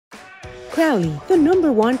Crowley, the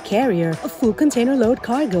 #1 carrier of full container load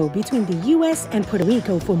cargo between the U.S. and Puerto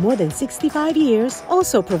Rico for more than 65 years,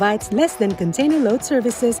 also provides less than container load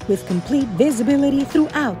services with complete visibility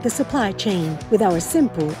throughout the supply chain. With our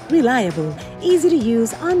simple, reliable,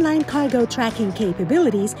 easy-to-use online cargo tracking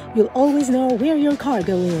capabilities, you'll always know where your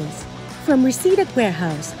cargo is. From receipt at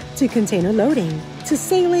warehouse, to container loading, to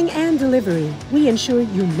sailing and delivery, we ensure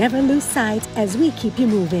you never lose sight as we keep you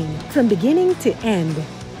moving, from beginning to end.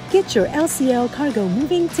 Get your LCL Cargo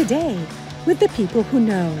moving today with the people who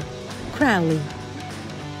know. Crowley.